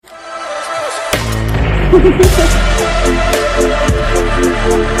Hello,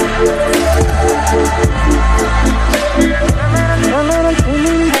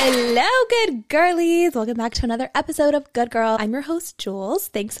 good girlies. Welcome back to another episode of Good Girl. I'm your host, Jules.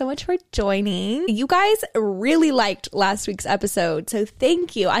 Thanks so much for joining. You guys really liked last week's episode, so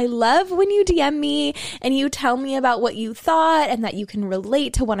thank you. I love when you DM me and you tell me about what you thought and that you can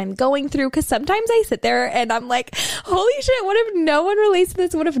relate to what I'm going through, because sometimes I sit there and I'm like, holy shit, what if no one relates to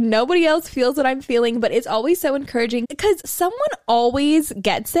this? What if nobody else feels what I'm feeling? But it's always so encouraging because someone always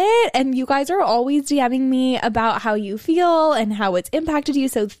gets it, and you guys are always DMing me about how you feel and how it's impacted you.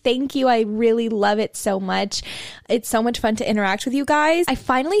 So thank you. I really love it so much. It's so much fun to interact with you guys. I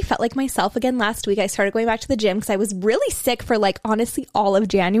finally felt like myself again last week. I started going back to the gym because I was really sick for honestly all of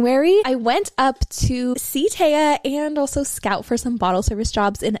January. I went up to see Taya and also scout for some bottle service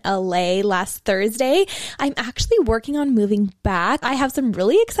jobs in LA last Thursday. I'm actually working on moving back. I have some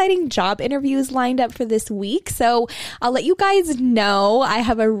really exciting job interviews lined up for this week, so I'll let you guys know. I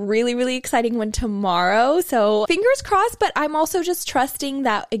have a really, really exciting one tomorrow, so fingers crossed, but I'm also just trusting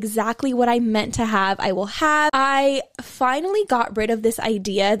that exactly what I meant to have, I will have. I finally got rid of this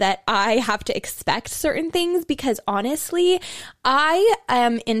idea that I have to expect certain things, because honestly, I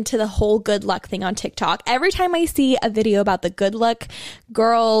am into the whole good luck thing on TikTok. Every time I see a video about the good luck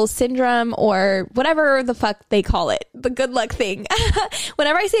girl syndrome or whatever the fuck they call it, the good luck thing,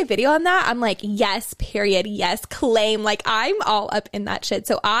 whenever I see a video on that, I'm like, yes, period, yes, claim. I'm all up in that shit.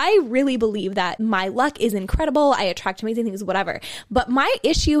 So I really believe that my luck is incredible. I attract amazing things, whatever. But my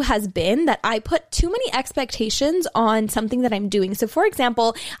issue has been that I put too many expectations on something that I'm doing. So for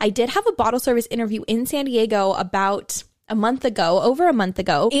example, I did have a bottle service interview in San Diego about over a month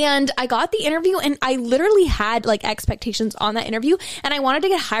ago. And I got the interview and I literally had expectations on that interview, and I wanted to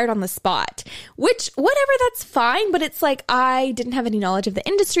get hired on the spot, which whatever, that's fine. But it's I didn't have any knowledge of the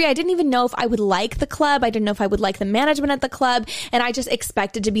industry. I didn't even know if I would like the club. I didn't know if I would like the management at the club. And I just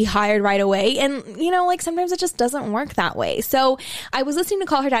expected to be hired right away. And sometimes it just doesn't work that way. So I was listening to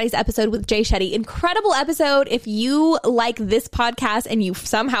Call Her Daddy's episode with Jay Shetty. Incredible episode. If you like this podcast and you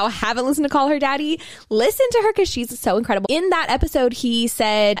somehow haven't listened to Call Her Daddy, listen to her because she's so incredible. In that episode, he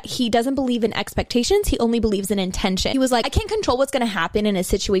said he doesn't believe in expectations. He only believes in intention. He was like, I can't control what's going to happen in a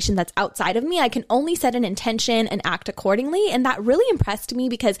situation that's outside of me. I can only set an intention and act accordingly. And that really impressed me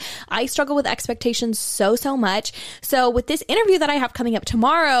because I struggle with expectations so much. So with this interview that I have coming up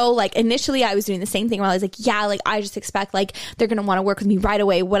tomorrow, initially I was doing the same thing where I was like, yeah, I just expect they're going to want to work with me right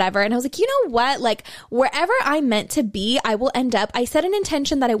away, whatever. And I was like, you know what? Wherever I'm meant to be, I will end up. I set an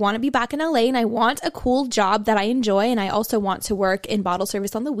intention that I want to be back in LA and I want a cool job that I enjoy. And I also want to work in bottle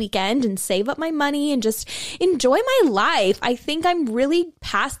service on the weekend and save up my money and just enjoy my life. I think I'm really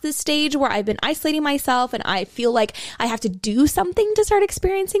past this stage where I've been isolating myself and I feel like I have to do something to start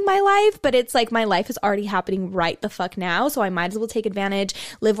experiencing my life, but it's my life is already happening right the fuck now. So I might as well take advantage,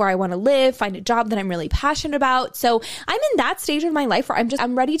 live where I want to live, find a job that I'm really passionate about. So I'm in that stage of my life where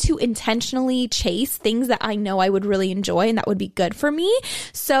I'm ready to intentionally chase things that I know I would really enjoy and that would be good for me.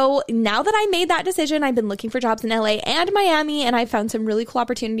 So now that I made that decision, I've been looking for jobs in LA and Miami, and I found some really cool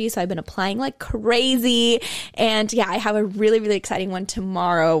opportunities. So I've been applying like crazy. And yeah, I have a really, really exciting one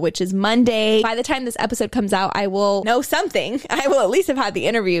tomorrow, which is Monday. By the time this episode comes out, I will know something. I will at least have had the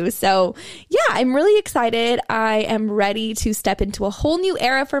interview. So yeah, I'm really excited. I am ready to step into a whole new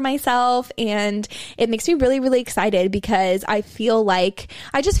era for myself. And it makes me really, really excited because I feel like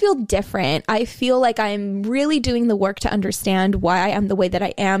I just feel different. I feel like I'm really doing the work to understand why I am the way that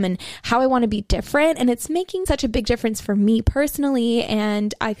I am and how I want to be different. And it's making such a big difference for me personally.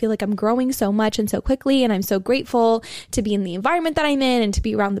 And I feel like I'm growing so much and so quickly. And I'm so grateful to be in the environment that I'm in and to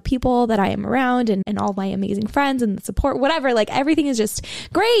be around the people that I am around and all my amazing friends and the support, whatever, like everything is just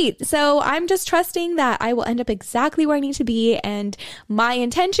great. So I'm just trusting that I will end up exactly where I need to be. And my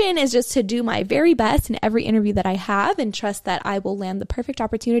intention is just to do my very best in every interview that I have and trust that I will land the perfect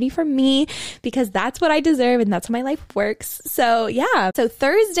opportunity for me because that's what I deserve and that's how my life works. So yeah. So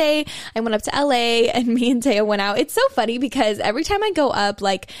Thursday, I went up to LA and me and Taya went out. It's so funny because every time I go up,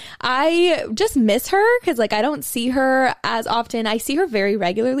 like I just miss her because like I don't see her as often. I see her very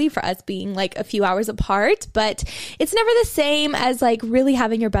regularly for us being like a few hours apart, but it's never the same as like really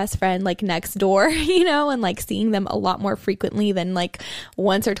having your best friend like next door, you know, and like seeing them a lot more frequently than like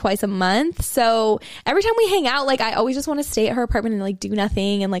once or twice a month. So every time we hang out, like I always just want to stay at her apartment and like do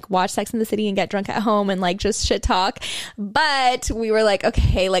nothing and like watch Sex and the City and get drunk at home and like just shit talk. But we were like,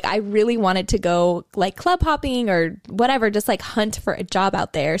 okay, like I really wanted to go like club hopping or or whatever, just like hunt for a job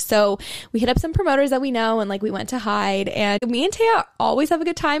out there. So we hit up some promoters that we know and like we went to hide, and me and Taya always have a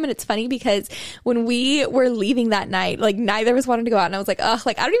good time. And it's funny because when we were leaving that night, like neither of us wanted to go out, and I was like, oh,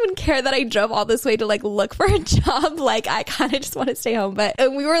 like I don't even care that I drove all this way to like look for a job. Like I kind of just want to stay home. But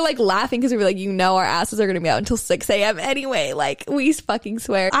we were like laughing because we were like, our asses are going to be out until 6 a.m. anyway. Like we fucking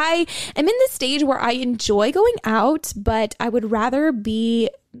swear. I am in this stage where I enjoy going out, but I would rather be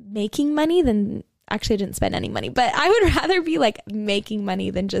making money than... Actually, I didn't spend any money, but I would rather be like making money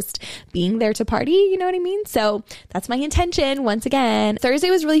than just being there to party. You know what I mean? So that's my intention. Once again, Thursday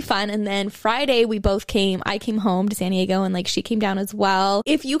was really fun. And then Friday, I came home to San Diego, and like she came down as well.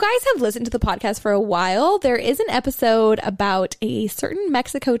 If you guys have listened to the podcast for a while, there is an episode about a certain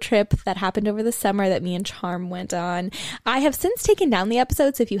Mexico trip that happened over the summer that me and Charm went on. I have since taken down the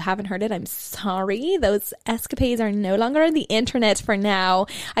episode, so if you haven't heard it, I'm sorry. Those escapades are no longer on the internet for now.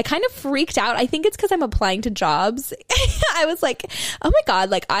 I kind of freaked out. I think it's because I'm applying to jobs. I was like, oh my God,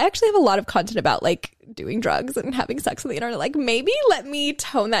 like I actually have a lot of content about like doing drugs and having sex on the internet. Like maybe let me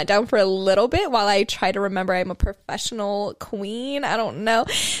tone that down for a little bit while I try to remember I'm a professional queen. I don't know.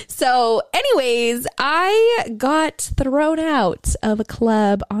 So anyways, I got thrown out of a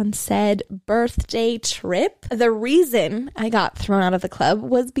club on said birthday trip. The reason I got thrown out of the club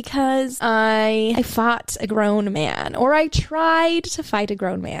was because I fought a grown man, or I tried to fight a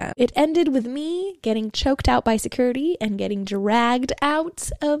grown man. It ended with me getting choked out by security and getting dragged out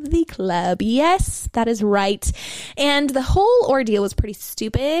of the club. Yes, that is right. And the whole ordeal was pretty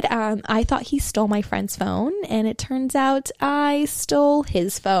stupid. I thought he stole my friend's phone, and it turns out I stole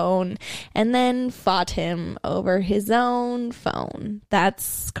his phone and then fought him over his own phone.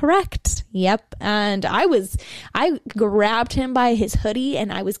 That's correct. Yep. And I grabbed him by his hoodie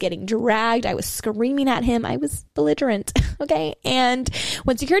and I was getting dragged. I was screaming at him. I was belligerent. Okay. And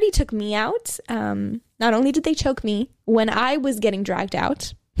when security took me out, not only did they choke me when I was getting dragged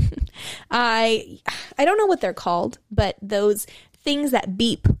out, I don't know what they're called, but those things that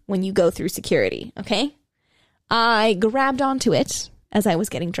beep when you go through security. Okay. I grabbed onto it as I was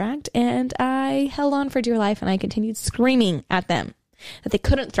getting dragged, and I held on for dear life, and I continued screaming at them that they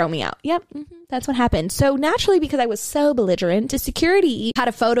couldn't throw me out. Yep. That's what happened. So naturally, because I was so belligerent, the security had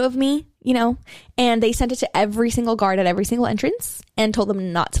a photo of me, and they sent it to every single guard at every single entrance and told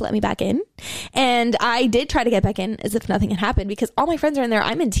them not to let me back in. And I did try to get back in as if nothing had happened because all my friends are in there.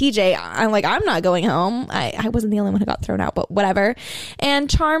 I'm in TJ. I'm like, I'm not going home. I wasn't the only one who got thrown out, but whatever. And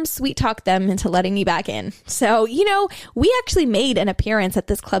Charm sweet talked them into letting me back in. So, we actually made an appearance at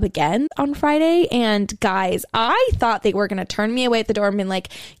this club again on Friday. And guys, I thought they were going to turn me away at the door and be like,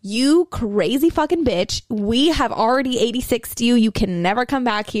 you crazy fucking bitch. We have already 86'd you. You can never come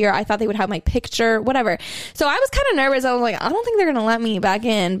back here. I thought they would have my picture, whatever. So I was kind of nervous. I was like, I don't think they're going to let me back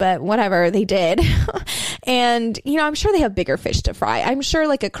in, but whatever, they did. And, I'm sure they have bigger fish to fry. I'm sure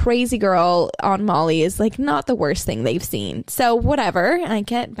like a crazy girl on Molly is like not the worst thing they've seen. So whatever. I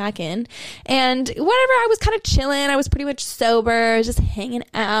get back in and whatever. I was kind of chilling. I was pretty much sober, just hanging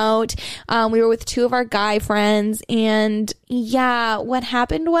out. We were with two of our guy friends, and yeah, what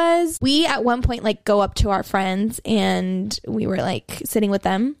happened was we at one point like go up to our friends and we were like sitting with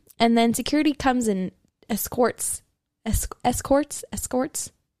them. And then security comes and escorts,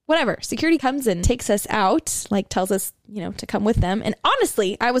 whatever. Security comes and takes us out, like tells us, to come with them. And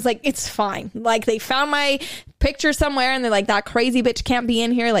honestly, I was like, it's fine. Like they found my picture somewhere and they're like, that crazy bitch can't be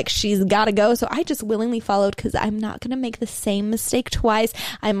in here. Like she's got to go. So I just willingly followed because I'm not going to make the same mistake twice.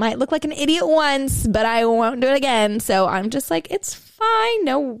 I might look like an idiot once, but I won't do it again. So I'm just like, it's fine.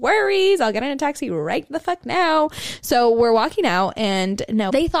 No worries. I'll get in a taxi right the fuck now. So we're walking out, and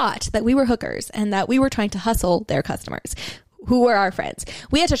no, they thought that we were hookers and that we were trying to hustle their customers who were our friends.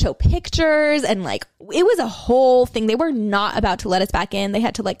 We had to show pictures and like, it was a whole thing. They were not about to let us back in. They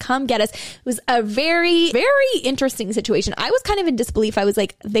had to like come get us. It was a very, very interesting situation. I was kind of in disbelief. I was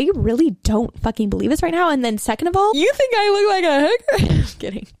like, they really don't fucking believe us right now. And then second of all, you think I look like a hooker? Just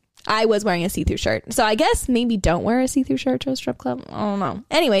kidding. I was wearing a see-through shirt. So I guess maybe don't wear a see-through shirt to a strip club. I don't know.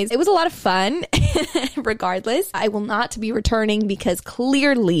 Anyways, it was a lot of fun. Regardless, I will not be returning because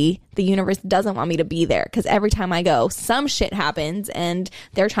clearly the universe doesn't want me to be there, because every time I go, some shit happens and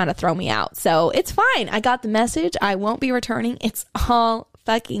they're trying to throw me out. So it's fine. I got the message. I won't be returning. It's all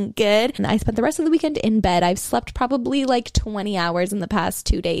fucking good. And I spent the rest of the weekend in bed. I've slept probably like 20 hours in the past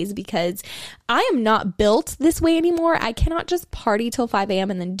 2 days because I am not built this way anymore. I cannot just party till 5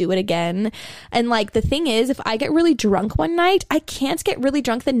 a.m. and then do it again. And like the thing is, if I get really drunk one night, I can't get really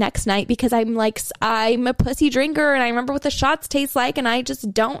drunk the next night because I'm a pussy drinker and I remember what the shots taste like and I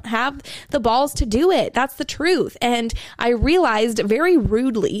just don't have the balls to do it. That's the truth. And I realized very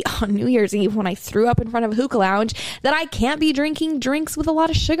rudely on New Year's Eve when I threw up in front of a hookah lounge that I can't be drinking drinks with a lot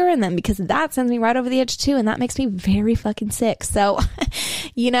of sugar in them because that sends me right over the edge too, and that makes me very fucking sick. So,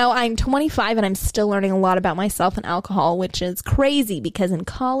 I'm 25 and I'm still learning a lot about myself and alcohol, which is crazy because in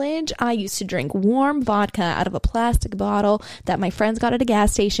college I used to drink warm vodka out of a plastic bottle that my friends got at a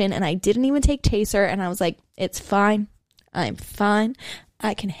gas station, and I didn't even take chaser, and I was like, it's fine. I'm fine.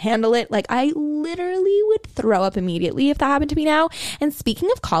 I can handle it. Like, I literally would throw up immediately if that happened to me now. And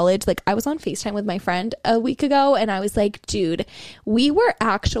speaking of college, like, I was on FaceTime with my friend a week ago and I was like, dude, we were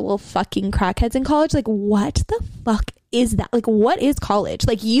actual fucking crackheads in college. Like, what the fuck is that? Like, what is college?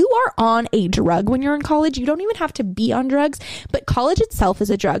 Like, you are on a drug when you're in college. You don't even have to be on drugs, but college itself is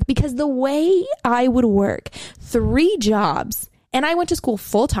a drug because the way I would work 3 jobs, and I went to school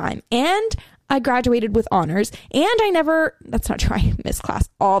full time, and I graduated with honors, and that's not true, I missed class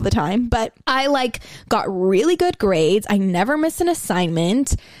all the time, but I got really good grades. I never missed an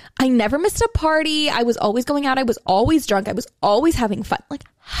assignment. I never missed a party. I was always going out. I was always drunk. I was always having fun. Like,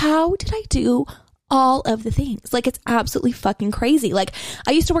 how did I do all of the things? Like, it's absolutely fucking crazy. Like,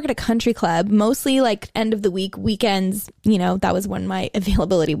 I used to work at a country club, mostly like end of the week, weekends, that was when my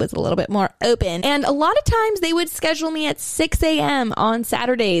availability was a little bit more open. And a lot of times they would schedule me at 6 a.m. on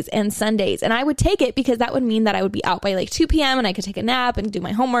Saturdays and Sundays. And I would take it because that would mean that I would be out by like 2 p.m. and I could take a nap and do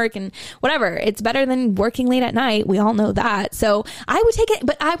my homework and whatever. It's better than working late at night. We all know that. So I would take it,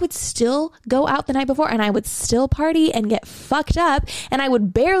 but I would still go out the night before and I would still party and get fucked up and I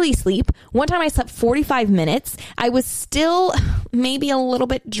would barely sleep. One time I slept 45 minutes. I was still maybe a little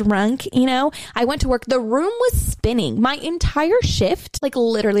bit drunk, I went to work. The room was spinning. My entire shift, like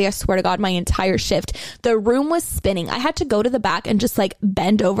literally, I swear to God, my entire shift, the room was spinning. I had to go to the back and just like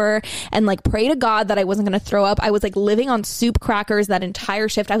bend over and like pray to God that I wasn't going to throw up. I was like living on soup crackers that entire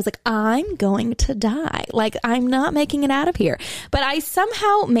shift. I was like, I'm going to die. Like, I'm not making it out of here. But I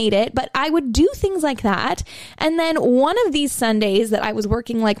somehow made it. But I would do things like that. And then one of these Sundays that I was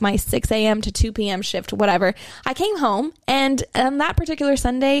working like my 6 a.m. to 2 p.m. shift, whatever, I came home, and on that particular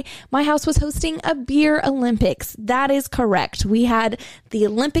Sunday, my house was hosting a beer Olympics. That is correct. We had the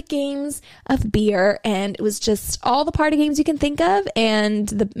Olympic Games of beer, and it was just all the party games you can think of,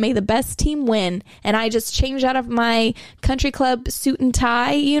 and may the best team win. And I just changed out of my country club suit and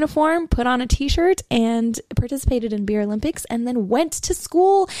tie uniform, put on a t-shirt, and participated in beer Olympics, and then went to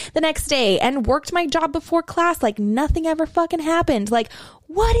school the next day and worked my job before class like nothing ever fucking happened. Like,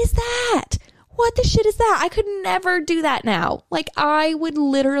 what is that? What the shit is that? I could never do that now. Like, I would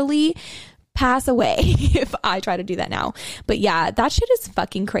literally pass away if I try to do that now. But yeah, that shit is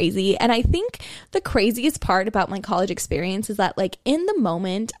fucking crazy. And I think the craziest part about my college experience is that like in the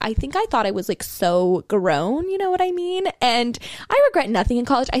moment, I think I thought I was like so grown, you know what I mean? And I regret nothing in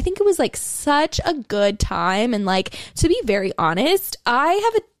college. I think it was like such a good time. And like, to be very honest,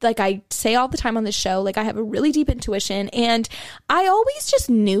 like I say all the time on this show, like I have a really deep intuition, and I always just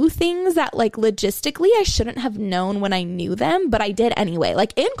knew things that like logistically I shouldn't have known when I knew them, but I did anyway.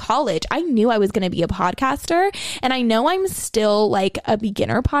 Like in college, I knew I was going to be a podcaster, and I know I'm still like a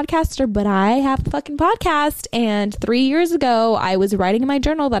beginner podcaster, but I have a fucking podcast. And 3 years ago, I was writing in my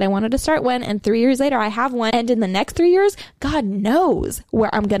journal that I wanted to start one, and 3 years later, I have one. And in the next 3 years, God knows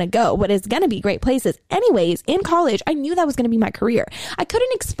where I'm going to go, but it's going to be great places. Anyways, in college, I knew that was going to be my career. I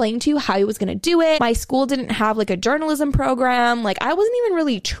couldn't explain to you how I was going to do it. My school didn't have like a journalism program. Like, I wasn't even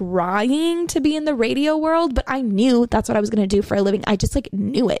really trying to be in the radio world, but I knew that's what I was going to do for a living. I just like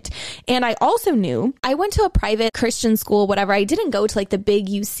knew it. And I also knew I went to a private Christian school, whatever. I didn't go to like the big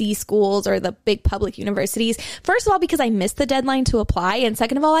UC schools or the big public universities. First of all, because I missed the deadline to apply. And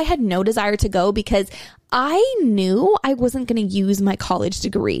second of all, I had no desire to go because I knew I wasn't going to use my college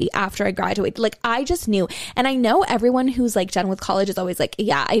degree after I graduated. Like, I just knew. And I know everyone who's like done with college is always like,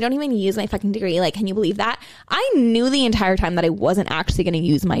 yeah, I don't even use my fucking degree. Like, can you believe that? I knew the entire time that I wasn't actually going to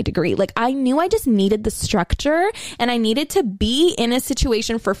use my degree. Like, I knew I just needed the structure, and I needed to be in a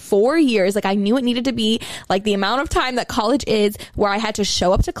situation for 4 years. Like, I knew it needed to be like the amount of time that college is, where I had to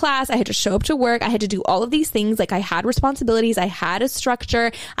show up to class, I had to show up to work, I had to do all of these things. Like, I had responsibilities, I had a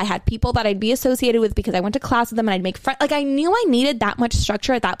structure, I had people that I'd be associated with because I I went to class with them and I'd make friends. Like I knew I needed that much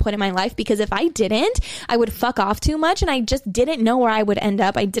structure at that point in my life, because if I didn't, I would fuck off too much, and I just didn't know where I would end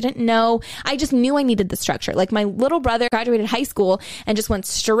up. I just knew I needed the structure. Like my little brother graduated high school and just went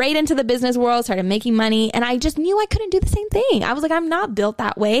straight into the business world, started making money, and I just knew I couldn't do the same thing. I was like, I'm not built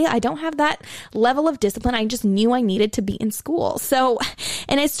that way. I don't have that level of discipline. I just knew I needed to be in school. So,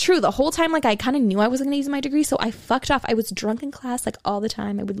 and it's true, the whole time, like I kind of knew I wasn't going to use my degree, so I fucked off. I was drunk in class like all the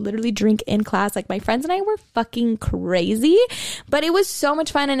time. I would literally drink in class. Like my friends and I were fucking crazy, but it was so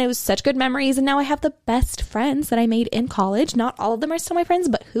much fun and it was such good memories. And now I have the best friends that I made in college. Not all of them are still my friends,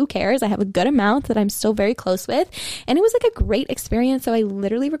 but who cares? I have a good amount that I'm still very close with, and it was like a great experience. So I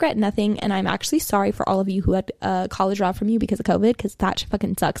literally regret nothing, and I'm actually sorry for all of you who had college robbed from you because of COVID, because that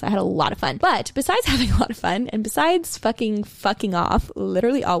fucking sucks. I had a lot of fun. But besides having a lot of fun, and besides fucking off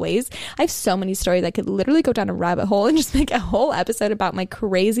literally always, I have so many stories. I could literally go down a rabbit hole and just make a whole episode about my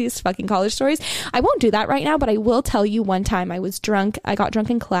craziest fucking college stories. I won't do that right now, but I will tell you one time I was drunk. I got drunk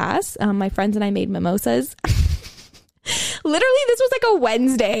in class. My friends and I made mimosas. Literally, this was like a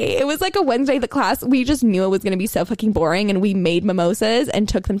Wednesday. It was like a Wednesday, the class, we just knew it was going to be so fucking boring, and we made mimosas and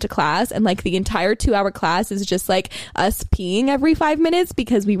took them to class, and like the entire 2-hour class is just like us peeing every 5 minutes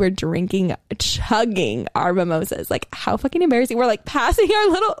because we were chugging our mimosas. Like how fucking embarrassing. We're like passing our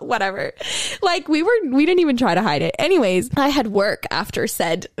little whatever. Like we didn't even try to hide it. Anyways, I had work after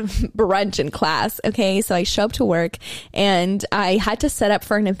said brunch in class. Okay, so I show up to work and I had to set up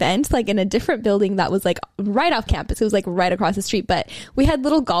for an event like in a different building that was like right off campus. It was like right across the street, but we had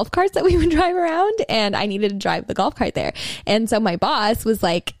little golf carts that we would drive around, and I needed to drive the golf cart there. And so my boss was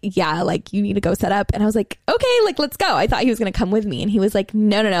like, yeah, like you need to go set up. And I was like, okay, like let's go. I thought he was going to come with me, and he was like,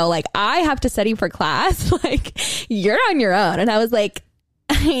 no, like I have to study for class. Like you're on your own. And I was like,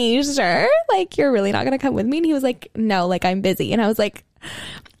 are you sure? Like you're really not going to come with me? And he was like, no, like I'm busy. And I was like,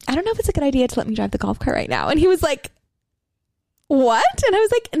 I don't know if it's a good idea to let me drive the golf cart right now. And he was like, what? And I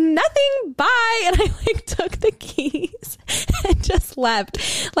was like, nothing, bye. And I like took the keys and just left.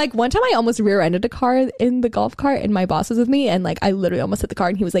 Like one time I almost rear-ended a car in the golf cart, and my boss was with me, and like I literally almost hit the car,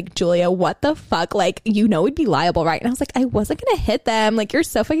 and he was like, Julia, what the fuck? Like, you know, we'd be liable, right? And I was like, I wasn't gonna hit them. Like, you're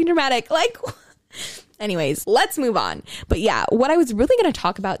so fucking dramatic. Like anyways, let's move on. But yeah, what I was really going to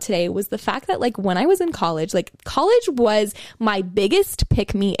talk about today was the fact that like when I was in college, like college was my biggest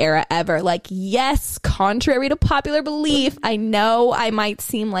pick me era ever. Like, yes, contrary to popular belief, I know I might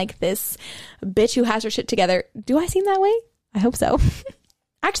seem like this bitch who has her shit together. Do I seem that way? I hope so.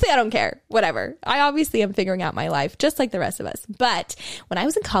 Actually, I don't care. Whatever. I obviously am figuring out my life just like the rest of us. But when I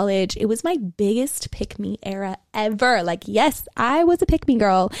was in college, it was my biggest pick-me era ever. Like, yes, I was a pick-me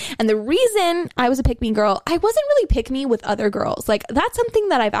girl. And the reason I was a pick-me girl, I wasn't really pick-me with other girls. Like, that's something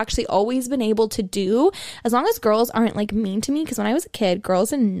that I've actually always been able to do as long as girls aren't like mean to me. Because when I was a kid,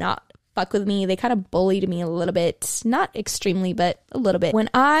 girls did not fuck with me. They kind of bullied me a little bit, not extremely, but a little bit. When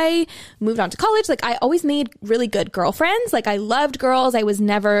I moved on to college, like I always made really good girlfriends. Like I loved girls. I was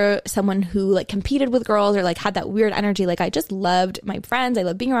never someone who like competed with girls or like had that weird energy. Like I just loved my friends. I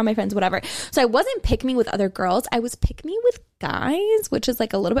loved being around my friends, whatever. So I wasn't pick me with other girls. I was pick me with guys, which is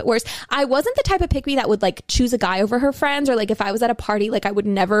like a little bit worse. I wasn't the type of pick me that would like choose a guy over her friends, or like if I was at a party, like I would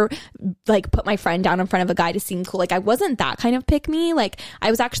never like put my friend down in front of a guy to seem cool. Like I wasn't that kind of pick me. Like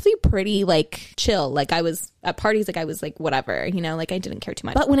I was actually pretty like chill. Like I was at parties, like I was like whatever, you know, like I didn't care too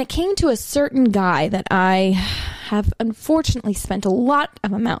much. But when it came to a certain guy that I have unfortunately spent a lot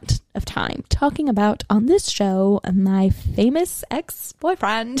of amount of time talking about on this show, my famous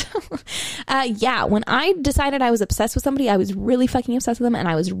ex-boyfriend. Yeah, when I decided I was obsessed with somebody, I was really fucking obsessed with them, and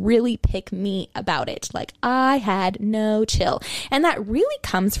I was really pick me about it. Like I had no chill. And that really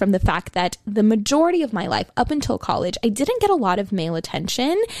comes from the fact that the majority of my life up until college, I didn't get a lot of male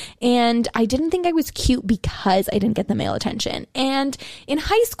attention, and I didn't think I was cute because I didn't get the male attention. And in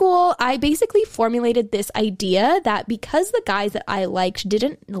high school, I basically formulated this idea that because the guys that I liked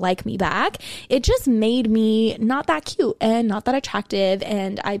didn't like me back, it just made me not that cute and not that attractive.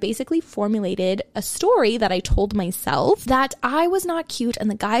 And I basically formulated a story that I told myself that I was not cute and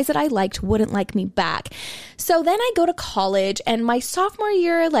the guys that I liked wouldn't like me back. So then I go to college, and my sophomore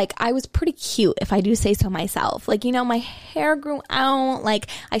year, like I was pretty cute, if I do say so myself. Like, you know, my hair grew out, like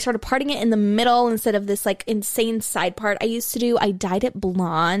I started parting it in the middle instead of this like insane side part I used to do. I dyed it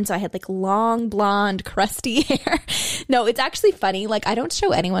blonde, so I had like long blonde crusty hair. No, it's actually funny. Like I don't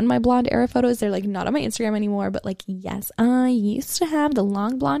show anyone my blonde era photos. They're like not on my Instagram anymore, but like yes, I used to have the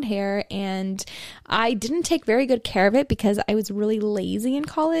long blonde hair, and I didn't take very good care of it because I was really lazy in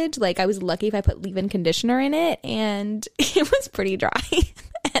college. Like I was lucky if I put leave-in conditioner in it, and it was pretty dry.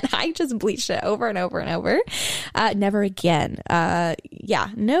 And I just bleached it over and over and over. Never again. Yeah,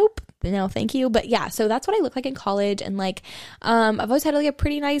 nope. no, thank you. But yeah, so that's what I look like in college. And like, I've always had like a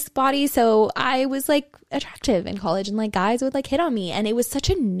pretty nice body. So I was like attractive in college, and like guys would like hit on me. And it was such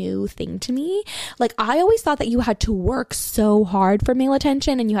a new thing to me. Like, I always thought that you had to work so hard for male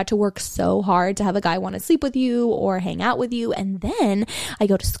attention, and you had to work so hard to have a guy want to sleep with you or hang out with you. And then I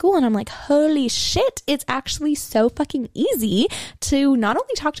go to school and I'm like, holy shit, it's actually so fucking easy to not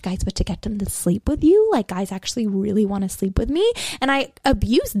only talk to guys, but to get them to sleep with you. Like, guys actually really want to sleep with me. And I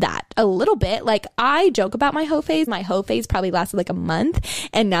abused that a little bit. Like, I joke about my hoe phase. My hoe phase probably lasted like a month.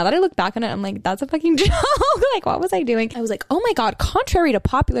 And now that I look back on it, I'm like, that's a fucking joke. Like, what was I doing? I was like, oh my God, contrary to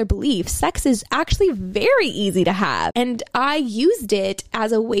popular belief, sex is actually very easy to have. And I used it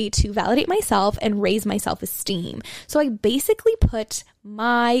as a way to validate myself and raise my self-esteem. So I basically put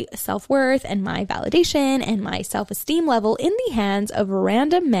my self-worth and my validation and my self-esteem level in the hands of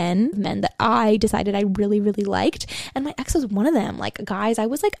random men that I decided I really, really liked. And my ex was one of them. Like, guys, I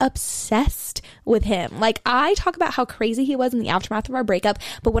was like obsessed with him. Like, I talk about how crazy he was in the aftermath of our breakup,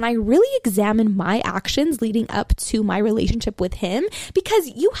 but when I really examine my actions leading up to my relationship with him, because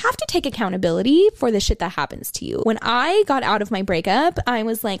you have to take accountability for the shit that happens to you. When I got out of my breakup, I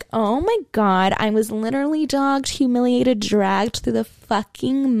was like, oh my God, I was literally dogged, humiliated, dragged through the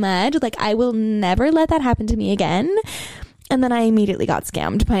fucking mud. Like, I will never let that happen to me again. And then I immediately got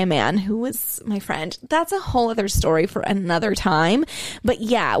scammed by a man who was my friend. That's a whole other story for another time. But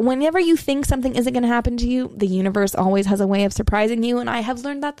yeah, whenever you think something isn't going to happen to you, the universe always has a way of surprising you. And I have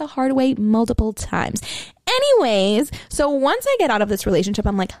learned that the hard way multiple times. Anyways, so once I get out of this relationship,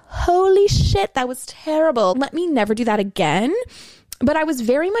 I'm like, holy shit, that was terrible. Let me never do that again. But I was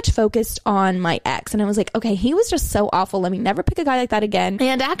very much focused on my ex, and I was like, okay, he was just so awful. Let me never pick a guy like that again.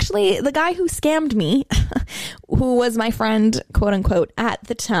 And actually, the guy who scammed me, who was my friend, quote unquote, at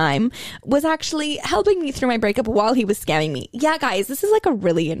the time, was actually helping me through my breakup while he was scamming me. Yeah, guys, this is like a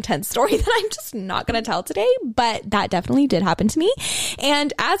really intense story that I'm just not going to tell today, but that definitely did happen to me.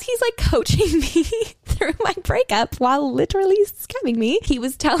 And as he's like coaching me through my breakup while literally scamming me, he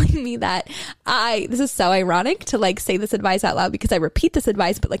was telling me that this is so ironic to like say this advice out loud because I repeat this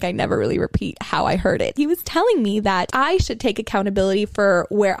advice, but like I never really repeat how I heard it. He was telling me that I should take accountability for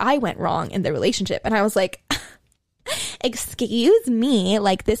where I went wrong in the relationship. And I was like, excuse me,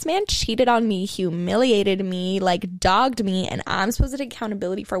 like this man cheated on me, humiliated me, like dogged me, and I'm supposed to take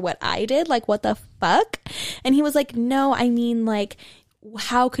accountability for what I did? Like, what the fuck? And he was like, no, I mean, like,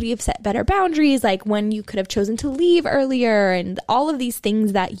 how could you have set better boundaries? Like when you could have chosen to leave earlier and all of these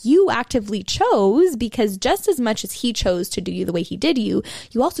things that you actively chose, because just as much as he chose to do you the way he did you,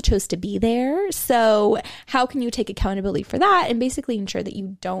 you also chose to be there. So how can you take accountability for that and basically ensure that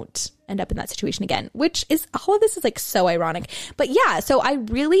you don't end up in that situation again, which is, all of this is like so ironic. But yeah, so I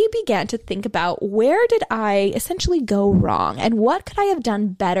really began to think about where did I essentially go wrong and what could I have done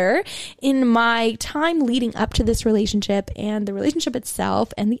better in my time leading up to this relationship and the relationship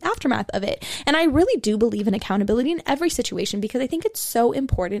itself and the aftermath of it. And I really do believe in accountability in every situation because I think it's so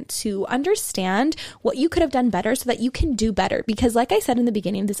important to understand what you could have done better so that you can do better. Because like I said in the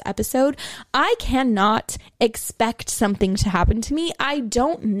beginning of this episode, I cannot expect something to happen to me. I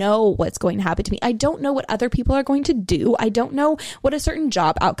don't know what's going to happen to me. I don't know what other people are going to do. I don't know what a certain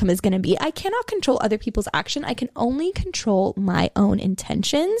job outcome is going to be. I cannot control other people's action. I can only control my own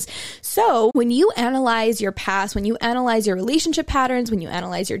intentions. So when you analyze your past, when you analyze your relationship patterns, when you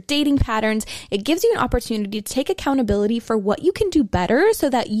analyze your dating patterns, it gives you an opportunity to take accountability for what you can do better so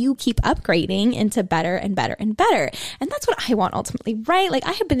that you keep upgrading into better and better and better. And that's what I want ultimately, right? Like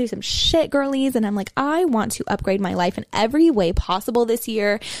I have been through some shit, girlies, and I'm like, I want to upgrade my life in every way possible this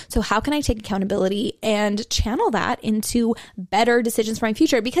year. So how can I take accountability and channel that into better decisions for my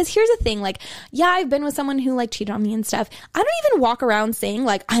future? Because here's the thing, like, yeah, I've been with someone who like cheated on me and stuff. I don't even walk around saying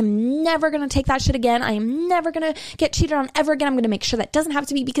like, I'm never going to take that shit again. I am never going to get cheated on ever again. I'm going to make sure that doesn't happen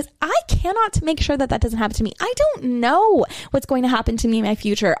to me because I cannot make sure that that doesn't happen to me. I don't know what's going to happen to me in my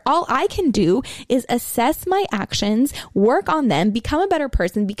future. All I can do is assess my actions, work on them, become a better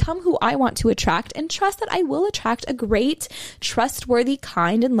person, become who I want to attract, and trust that I will attract a great, trustworthy,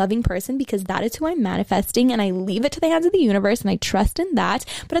 kind, and loving person because that is who I'm manifesting, and I leave it to the hands of the universe and I trust in that.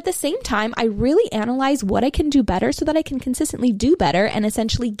 But at the same time, I really analyze what I can do better so that I can consistently do better and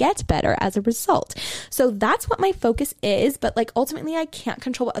essentially get better as a result. So that's what my focus is. But like ultimately I can't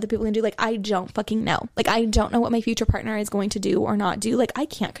control what other people can do. Like I don't fucking know. Like I don't know what my future partner is going to do or not do. Like I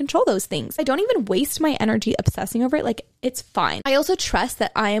can't control those things. I don't even waste my energy obsessing over it. Like It's fine. I also trust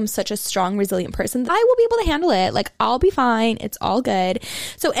that I am such a strong, resilient person that I will be able to handle it. Like, I'll be fine. It's all good.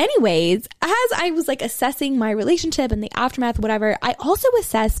 So anyways, as I was like assessing my relationship and the aftermath, whatever, I also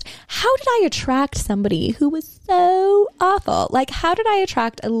assessed, how did I attract somebody who was so awful? Like, how did I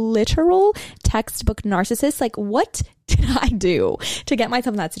attract a literal textbook narcissist? Like, what did I do to get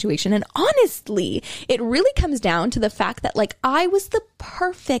myself in that situation? And honestly, it really comes down to the fact that like I was the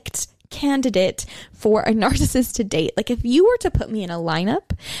perfect candidate for a narcissist to date. Like, if you were to put me in a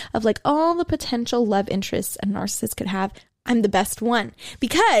lineup of like all the potential love interests a narcissist could have, I'm the best one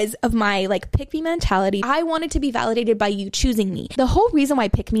because of my like pick me mentality. I wanted to be validated by you choosing me. The whole reason why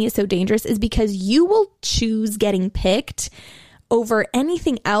pick me is so dangerous is because you will choose getting picked over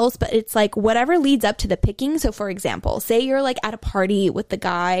anything else, but it's like whatever leads up to the picking. So for example, say you're like at a party with the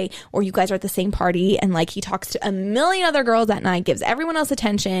guy, or you guys are at the same party, and like he talks to a million other girls that night, gives everyone else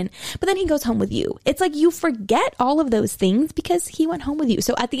attention, but then he goes home with you. It's like you forget all of those things because he went home with you.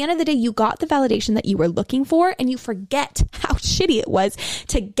 So at the end of the day, you got the validation that you were looking for, and you forget how shitty it was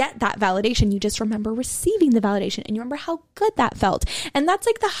to get that validation. You just remember receiving the validation, and you remember how good that felt. And that's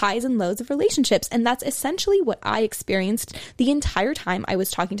like the highs and lows of relationships. And that's essentially what I experienced the entire time I was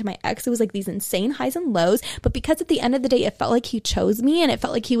talking to my ex. It was like these insane highs and lows, but because at the end of the day, it felt like he chose me, and it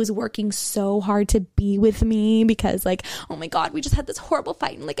felt like he was working so hard to be with me because like, oh my God, we just had this horrible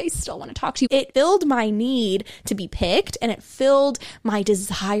fight and like, I still want to talk to you. It filled my need to be picked, and it filled my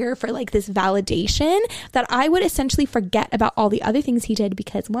desire for like this validation that I would essentially forget about all the other things he did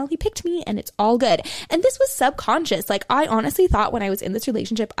because, well, he picked me and it's all good. And this was subconscious. Like, I honestly thought when I was in this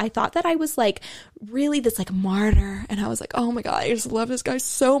relationship, I thought that I was like really this like martyr, and I was like, oh my God, I just love this guy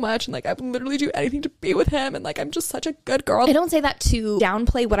so much, and like I would literally do anything to be with him, and like I'm just such a good girl. I don't say that to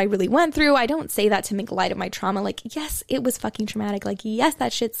downplay what I really went through. I don't say that to make light of my trauma. Like, yes, it was fucking traumatic. Like, yes,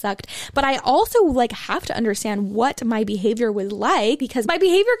 that shit sucked. But I also like have to understand what my behavior was like, because my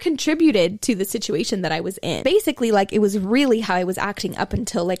behavior contributed to the situation that I was in. Basically, like, it was really how I was acting up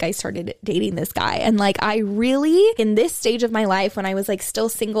until like I started dating this guy. And like, I really, in this stage of my life when I was like still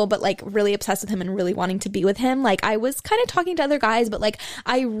single, but like really obsessed with him and really wanting to be with him, like I was kind of talking to other guys, but like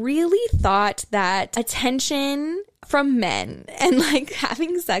I really thought that attention from men and like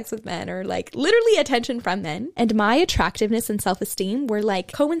having sex with men, or like literally attention from men, and my attractiveness and self-esteem were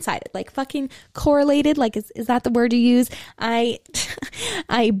like coincided, like fucking correlated. Like, is that the word you use? I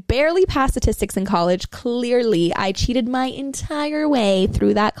barely passed statistics in college. Clearly I cheated my entire way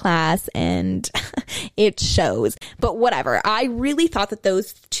through that class, and it shows. But whatever, I really thought that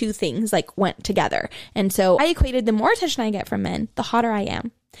those two things like went together, and so I equated the more attention I get from men, the hotter I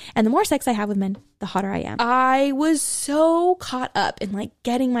am. And the more sex I have with men, the hotter I am. I was so caught up in like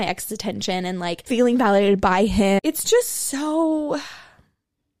getting my ex's attention and like feeling validated by him. It's just so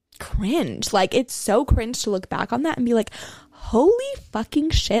cringe. Like, it's so cringe to look back on that and be like, holy fucking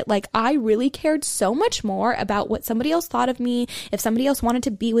shit. Like, I really cared so much more about what somebody else thought of me, if somebody else wanted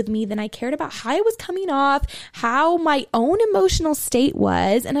to be with me, than I cared about how I was coming off, how my own emotional state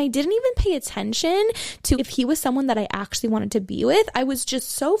was. And I didn't even pay attention to if he was someone that I actually wanted to be with. I was just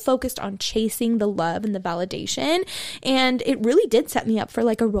so focused on chasing the love and the validation. And it really did set me up for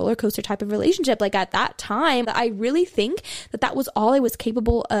like a roller coaster type of relationship. Like, at that time, I really think that that was all I was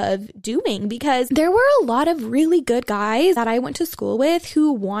capable of doing, because there were a lot of really good guys that I went to school with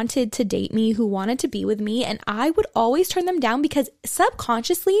who wanted to date me, who wanted to be with me, and I would always turn them down because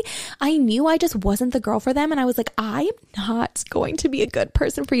subconsciously I knew I just wasn't the girl for them. And I was like, I am not going to be a good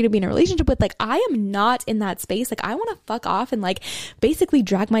person for you to be in a relationship with. Like, I am not in that space. Like, I want to fuck off and like basically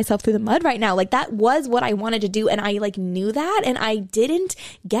drag myself through the mud right now. Like, that was what I wanted to do, and I like knew that, and I didn't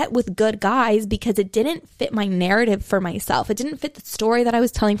get with good guys because it didn't fit my narrative for myself. It didn't fit the story that I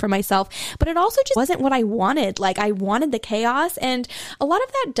was telling for myself, but it also just wasn't what I wanted. Like, I wanted the chaos. And a lot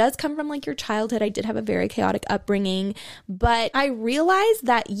of that does come from like your childhood. I did have a very chaotic upbringing, but I realized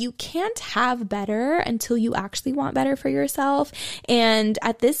that you can't have better until you actually want better for yourself. And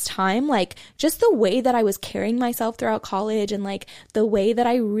at this time, like, just the way that I was carrying myself throughout college, and like the way that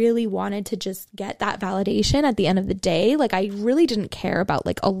I really wanted to just get that validation at the end of the day, like, I really didn't care about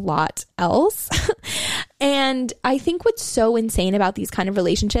like a lot else. And I think what's so insane about these kind of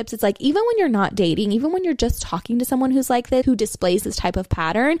relationships, it's like, even when you're not dating, even when you're just talking to someone who's like this, who displays this type of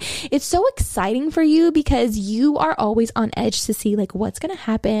pattern, it's so exciting for you because you are always on edge to see like what's going to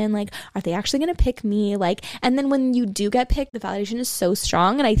happen. Like, are they actually going to pick me? Like, and then when you do get picked, the validation is so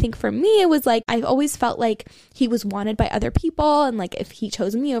strong. And I think for me, it was like, I've always felt like he was wanted by other people. And like, if he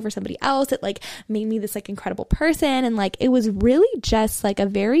chose me over somebody else, it like made me this like incredible person. And like, it was really just like a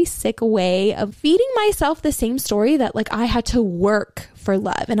very sick way of feeding myself the same story that like I had to work for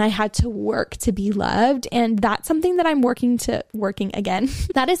love, and I had to work to be loved. And that's something that I'm working again.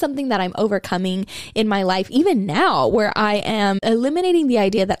 That is something that I'm overcoming in my life, even now, where I am eliminating the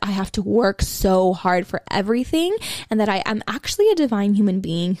idea that I have to work so hard for everything, and that I am actually a divine human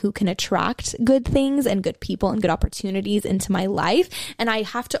being who can attract good things and good people and good opportunities into my life. And I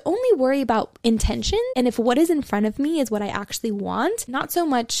have to only worry about intention, and if what is in front of me is what I actually want, not so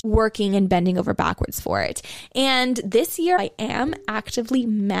much working and bending over backwards for it. And this year I am actively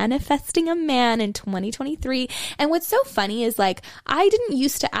manifesting a man in 2023. And what's so funny is like, I didn't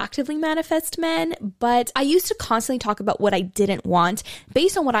used to actively manifest men, but I used to constantly talk about what I didn't want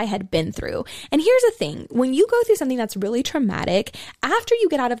based on what I had been through. And here's the thing, when you go through something that's really traumatic, after you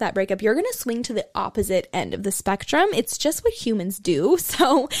get out of that breakup, you're going to swing to the opposite end of the spectrum. It's just what humans do.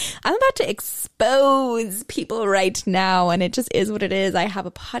 So I'm about to expose people right now, and it just is what it is. I have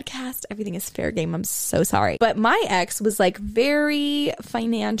a podcast. Everything is fair game. I'm so sorry. But my ex was like very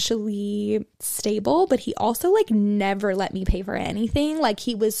financially stable, but he also like never let me pay for anything. Like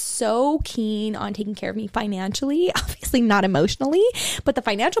he was so keen on taking care of me financially, obviously not emotionally, but the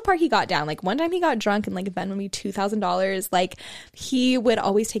financial part he got down. Like one time he got drunk and like Venmoed me $2,000. Like he would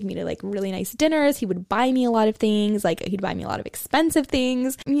always take me to like really nice dinners. He would buy me a lot of things. Like he'd buy me a lot of expensive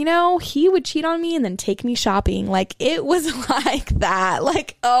things. You know, he would cheat on me and then take me shopping. Like it was like that.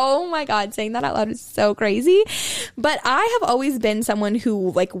 Like, oh my God, saying that out loud is so crazy. But I have always been someone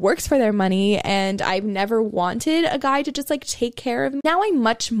who like works for their money, and I've never wanted a guy to just like take care of me. Now I'm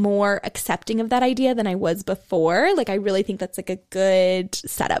much more accepting of that idea than I was before. Like I really think that's like a good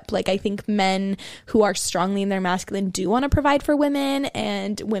setup. Like I think men who are strongly in their masculine do want to provide for women,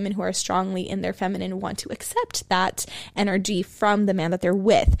 and women who are strongly in their feminine want to accept that energy from the man that they're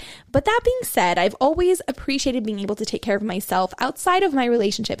with. But that being said, I've always appreciated being able to take care of myself outside of my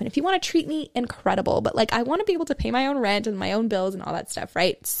relationship. And if you want to treat me, incredible. But like I want to be able to pay my own rent and my own bills and all that stuff,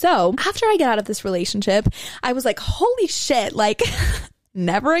 right? So after I get out of this relationship, I was like, holy shit, like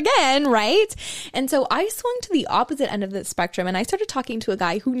never again, right? And so I swung to the opposite end of the spectrum, and I started talking to a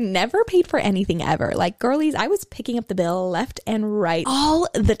guy who never paid for anything ever. Like, girlies, I was picking up the bill left and right all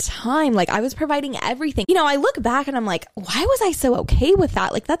the time. Like I was providing everything. You know, I look back and I'm like, why was I so okay with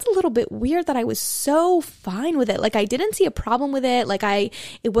that? Like that's a little bit weird that I was so fine with it. Like I didn't see a problem with it. Like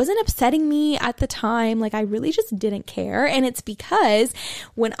it wasn't upsetting me at the time. Like I really just didn't care. And it's because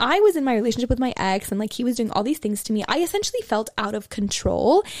when I was in my relationship with my ex and like he was doing all these things to me, I essentially felt out of control.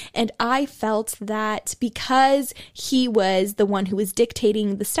 And I felt that because he was the one who was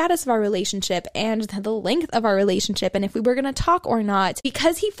dictating the status of our relationship and the length of our relationship, and if we were going to talk or not,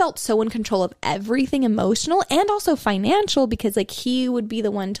 because he felt so in control of everything emotional and also financial, because like he would be the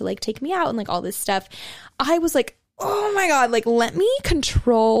one to like take me out and like all this stuff, I was like, oh my God, like let me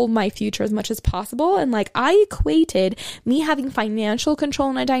control my future as much as possible. And like I equated me having financial control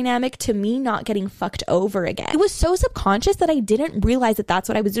in a dynamic to me not getting fucked over again. It was so subconscious that I didn't realize that that's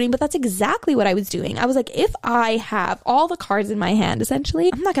what I was doing, but that's exactly what I was doing. I was like, if I have all the cards in my hand, essentially,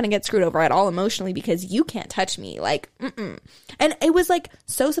 I'm not going to get screwed over at all emotionally because you can't touch me. Like, And it was like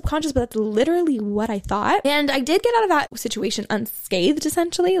so subconscious, but that's literally what I thought. And I did get out of that situation unscathed,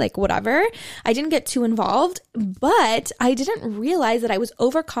 essentially, like whatever. I didn't get too involved, but I didn't realize that I was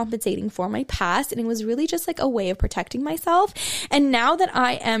overcompensating for my past, and it was really just like a way of protecting myself. And now that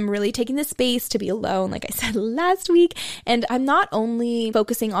I am really taking the space to be alone, like I said last week, and I'm not only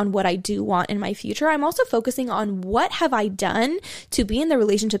focusing on what I do want in my future, I'm also focusing on what have I done to be in the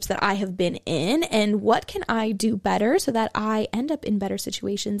relationships that I have been in, and what can I do better so that I end up in better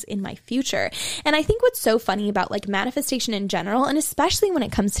situations in my future. And I think what's so funny about like manifestation in general, and especially when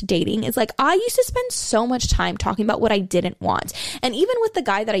it comes to dating, is like I used to spend so much time talking about what I didn't want. And even with the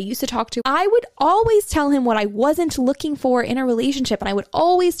guy that I used to talk to, I would always tell him what I wasn't looking for in a relationship. And I would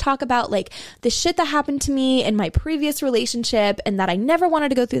always talk about like the shit that happened to me in my previous relationship, and that I never wanted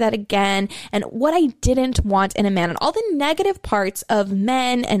to go through that again, and what I didn't want in a man, and all the negative parts of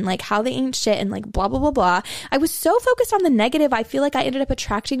men, and like how they ain't shit, and like blah, blah, blah, blah. I was so focused on the negative, I feel like I ended up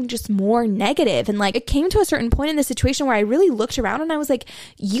attracting just more negative. And like it came to a certain point in the situation where I really looked around and I was like,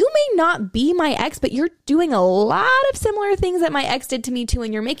 you may not be my ex, but you're doing a lot of similar things that my ex did to me too,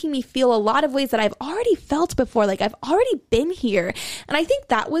 and you're making me feel a lot of ways that I've already felt before. Like I've already been here. And I think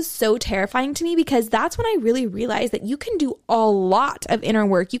that was so terrifying to me, because that's when I really realized that you can do a lot of inner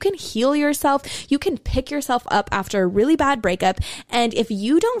work. You can heal yourself. You can pick yourself up after a really bad breakup. And if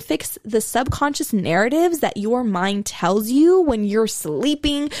you don't fix the subconscious narratives that your mind tells you when you're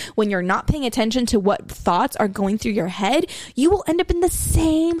sleeping, when you're not paying attention to what thoughts are going through your head, you will end up in the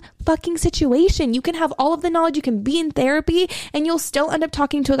same fucking situation. You can have all of the knowledge, you can be in therapy, and you'll still end up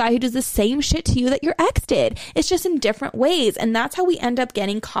talking to a guy who does the same shit to you that your ex did. It's just in different ways. And that's how we end up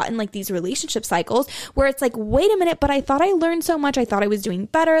getting caught in like these relationship cycles where it's like, wait a minute, but I thought I learned so much. I thought I was doing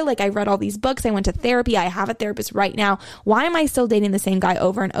better. Like I read all these books. I went to therapy. I have a therapist right now. Why am I still dating the same guy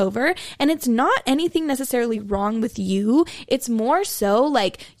over and over? And it's not anything necessarily wrong with you. It's more so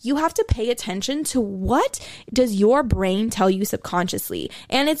like you have to pay attention to what does your brain tell you subconsciously.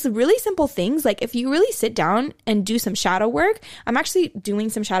 And it's really simple things. Like if you really sit down and do some shadow work, I'm actually doing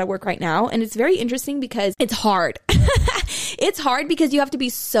some shadow work right now. And it's very interesting because it's hard. It's hard because you have to be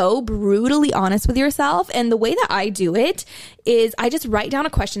so brutally honest with yourself. And the way that I do it is I just write down a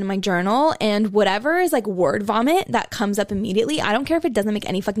question in my journal, and whatever is like word vomit that comes up immediately, I don't care if it doesn't make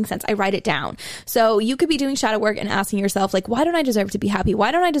any fucking sense, I write it down. So you could be doing shadow work and asking yourself like, why don't I deserve to be happy?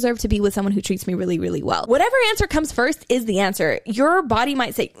 Why don't I deserve to be with someone who treats me really, really well? Whatever answer comes first is the answer. Your body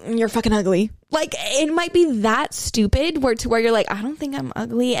might say, you're fucking ugly. Like it might be that stupid where you're like, I don't think I'm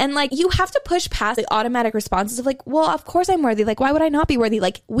ugly. And like, you have to push past the automatic responses of like, well, of course I'm worthy. Like, why would I not be worthy?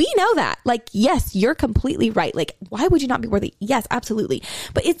 Like, we know that. Like, yes, you're completely right. Like, why would you not be worthy? Yes, absolutely.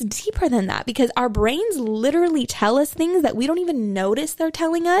 But it's deeper than that because our brains literally tell us things that we don't even notice they're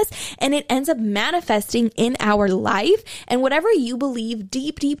telling us. And it ends up manifesting in our life. And whatever you believe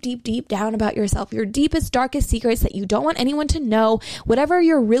deep, deep, deep, deep down about yourself, your deepest, darkest secrets that you don't want anyone to know, whatever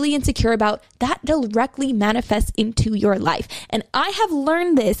you're really insecure about, that directly manifests into your life. And I have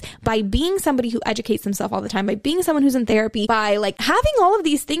learned this by being somebody who educates themselves all the time, by being someone who's in therapy, by like having all of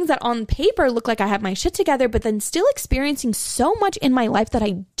these things that on paper look like I have my shit together, but then still experiencing so much in my life that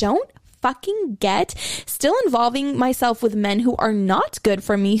I don't fucking get, still involving myself with men who are not good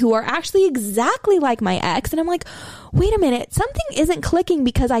for me, who are actually exactly like my ex. And I'm like, wait a minute, something isn't clicking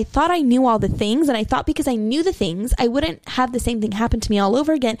because I thought I knew all the things, and I thought because I knew the things, I wouldn't have the same thing happen to me all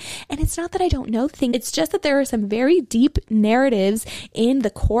over again. And it's not that I don't know things. It's just that there are some very deep narratives in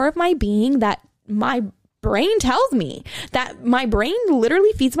the core of my being that my brain tells me, that my brain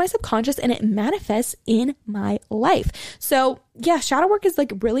literally feeds my subconscious and it manifests in my life. So yeah, shadow work is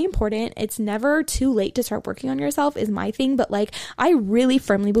like really important. It's never too late to start working on yourself is my thing. But like, I really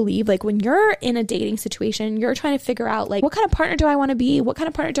firmly believe like when you're in a dating situation, you're trying to figure out like, what kind of partner do I want to be? What kind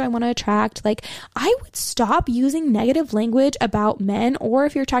of partner do I want to attract? Like, I would stop using negative language about men, or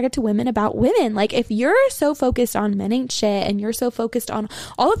if you're attracted to women, about women. Like if you're so focused on men ain't shit and you're so focused on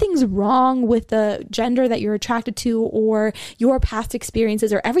all the things wrong with the gender that you're attracted to or your past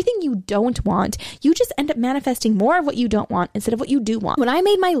experiences or everything you don't want, you just end up manifesting more of what you don't want instead of what you do want. When I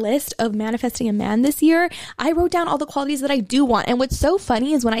made my list of manifesting a man this year, I wrote down all the qualities that I do want. And what's so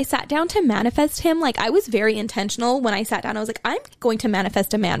funny is when I sat down to manifest him, like I was very intentional. When I sat down, I was like, I'm going to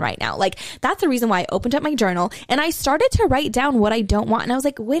manifest a man right now. Like that's the reason why I opened up my journal and I started to write down what I don't want. And I was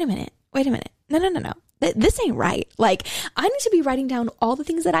like, wait a minute. No. This ain't right. Like I need to be writing down all the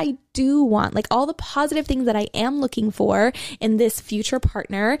things that I do want, like all the positive things that I am looking for in this future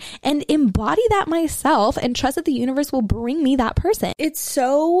partner, and embody that myself and trust that the universe will bring me that person. It's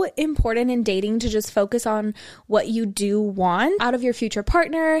so important in dating to just focus on what you do want out of your future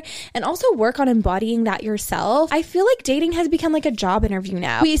partner and also work on embodying that yourself. I feel like dating has become like a job interview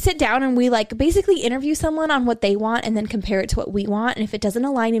now. We sit down and we like basically interview someone on what they want and then compare it to what we want. And if it doesn't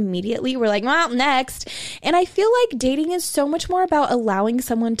align immediately, we're like, well, next. And I feel like dating is so much more about allowing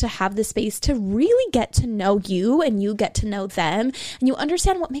someone to have the space to really get to know you and you get to know them and you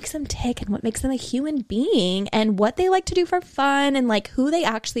understand what makes them tick and what makes them a human being and what they like to do for fun and like who they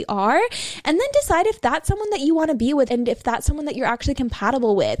actually are, and then decide if that's someone that you want to be with and if that's someone that you're actually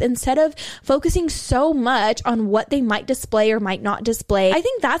compatible with, instead of focusing so much on what they might display or might not display. I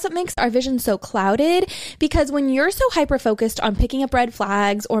think that's what makes our vision so clouded, because when you're so hyper focused on picking up red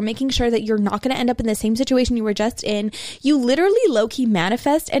flags or making sure that you're not going to end up in the same situation you were just in, you literally low-key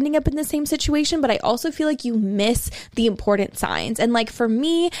manifest ending up in the same situation. But I also feel like you miss the important signs. And like for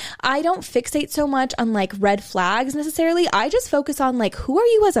me, I don't fixate so much on like red flags necessarily. I just focus on like, who are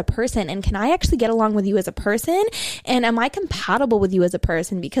you as a person, and can I actually get along with you as a person, and am I compatible with you as a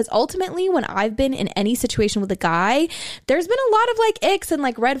person? Because ultimately when I've been in any situation with a guy, there's been a lot of like icks and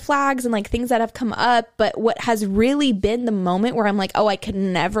like red flags and like things that have come up, but what has really been the moment where I'm like, oh, I could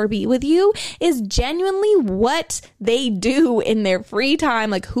never be with you, is genuinely what they do in their free time,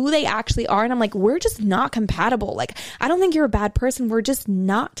 like who they actually are. And I'm like, we're just not compatible. Like, I don't think you're a bad person. We're just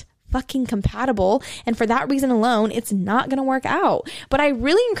not fucking compatible. And for that reason alone, it's not going to work out. But I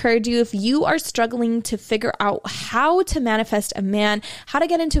really encourage you, if you are struggling to figure out how to manifest a man, how to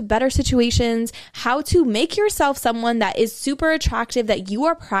get into better situations, how to make yourself someone that is super attractive, that you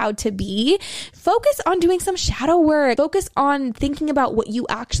are proud to be, focus on doing some shadow work. Focus on thinking about what you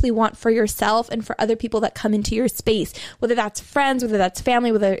actually want for yourself and for other people that come into your space, whether that's friends, whether that's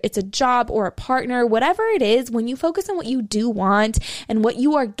family, whether it's a job or a partner, whatever it is. When you focus on what you do want and what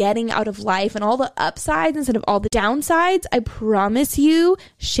you are getting out of life and all the upsides instead of all the downsides, I promise you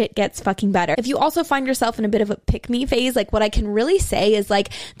shit gets fucking better. If you also find yourself in a bit of a pick-me phase, like what I can really say is like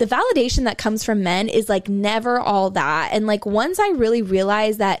the validation that comes from men is like never all that. And like once I really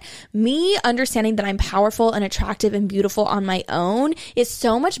realized that me understanding that I'm powerful and attractive and beautiful on my own is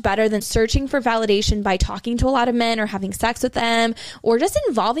so much better than searching for validation by talking to a lot of men or having sex with them or just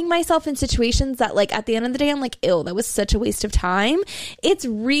involving myself in situations that like at the end of the day, I'm like, ew, that was such a waste of time. It's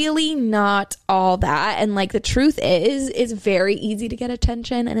really not all that. And like the truth is, it's very easy to get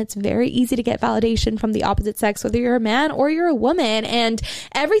attention and it's very easy to get validation from the opposite sex, whether you're a man or you're a woman. And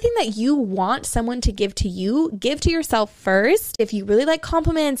everything that you want someone to give to you, give to yourself first. If you really like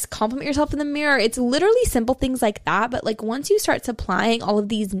compliments, compliment yourself in the mirror. It's literally simple things like that. But like once you start supplying all of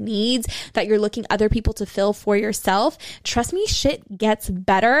these needs that you're looking other people to fill for yourself, trust me, shit gets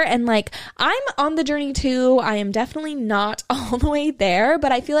better. And like I'm on the journey too. I am definitely not all the way there,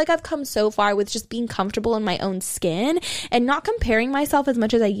 but I feel like I've come so far with just being comfortable in my own skin and not comparing myself as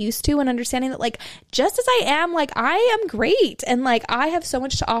much as I used to, and understanding that like just as I am, like I am great and like I have so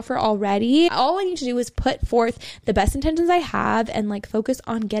much to offer already. All I need to do is put forth the best intentions I have and like focus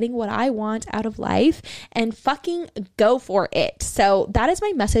on getting what I want out of life and fucking go for it. So that is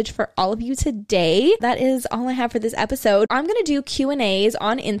my message for all of you today. That is all I have for this episode. I'm going to do Q&As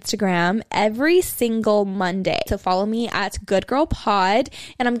on Instagram every single Monday. So follow me at Good Girl Pod,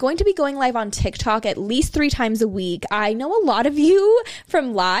 and I'm going to be going live on TikTok at least 3 times a week. I know a lot of you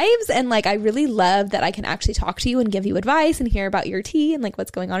from lives, and like I really love that I can actually talk to you and give you advice and hear about your tea and like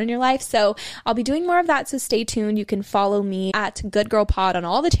what's going on in your life. So I'll be doing more of that. So stay tuned. You can follow me at Good Girl Pod on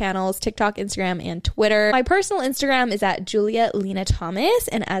all the channels, TikTok, Instagram, and Twitter. My personal Instagram is at Julia Lena Thomas.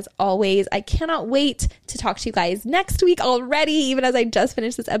 And as always, I cannot wait to talk to you guys next week already, even as I just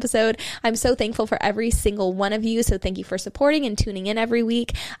finished this episode. I'm so thankful for every single one of you. So thank you for supporting and tuning in every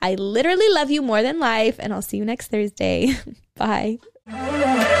week. I literally love you more than life, and I'll see you next Thursday. Bye.